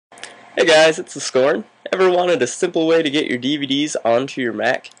Hey guys, it's the Scorn. Ever wanted a simple way to get your DVDs onto your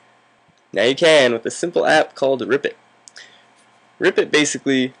Mac? Now you can with a simple app called Ripit. Ripit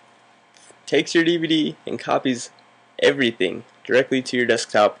basically takes your DVD and copies everything directly to your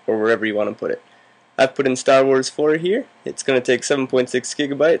desktop or wherever you want to put it. I've put in Star Wars 4 here. It's going to take 7.6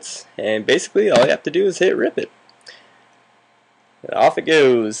 gigabytes, and basically all you have to do is hit Ripit. And off it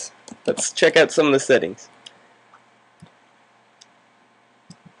goes. Let's check out some of the settings.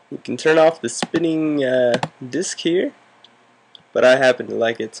 You can turn off the spinning disc here, but I happen to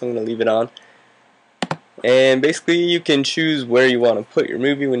like it, so I'm going to leave it on. And basically you can choose where you want to put your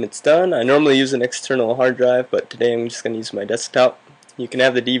movie when it's done. I normally use an external hard drive, but today I'm just going to use my desktop. You can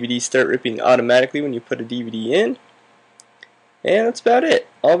have the DVD start ripping automatically when you put a DVD in. And that's about it.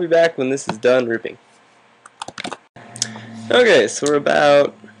 I'll be back when this is done ripping. Okay, so we're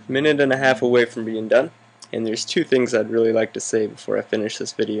about a minute and a half away from being done. And there's two things I'd really like to say before I finish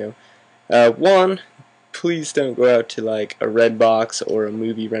this video. One, please don't go out to like a Redbox or a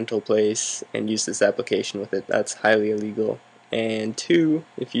movie rental place and use this application with it. That's highly illegal. And two,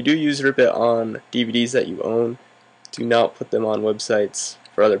 if you do use Ripit on DVDs that you own, do not put them on websites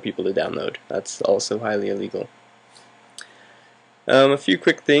for other people to download. That's also highly illegal. A few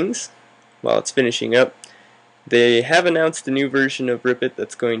quick things while it's finishing up. They have announced a new version of Ripit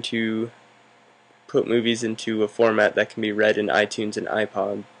that's going to put movies into a format that can be read in iTunes and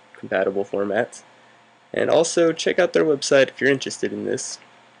iPod compatible formats. And also check out their website if you're interested in this.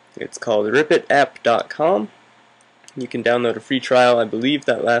 It's called ripitapp.com. You can download a free trial. I believe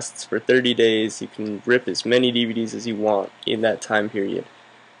that lasts for 30 days. You can rip as many DVDs as you want in that time period.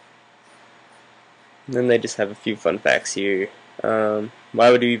 And then they just have a few fun facts here. Why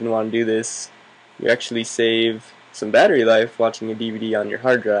would you even want to do this? You actually save some battery life watching a DVD on your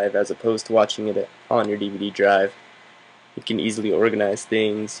hard drive as opposed to watching it on your DVD drive. You can easily organize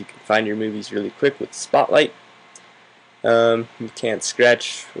things. You can find your movies really quick with Spotlight. You can't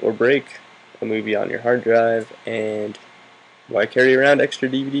scratch or break a movie on your hard drive, and why carry around extra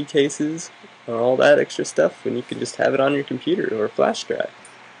DVD cases and all that extra stuff when you can just have it on your computer or flash drive.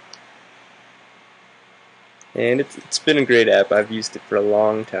 And it's been a great app. I've used it for a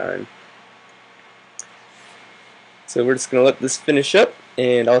long time. So we're just going to let this finish up,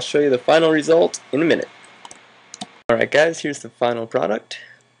 and I'll show you the final result in a minute. Alright guys, here's the final product.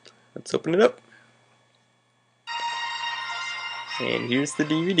 Let's open it up. And here's the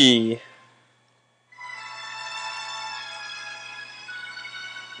DVD.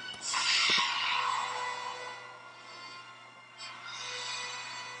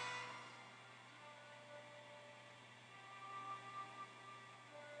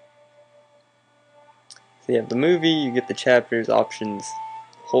 So you have the movie, you get the chapters, options,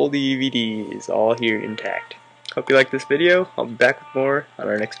 whole DVD is all here intact. Hope you liked this video. I'll be back with more on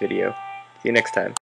our next video. See you next time.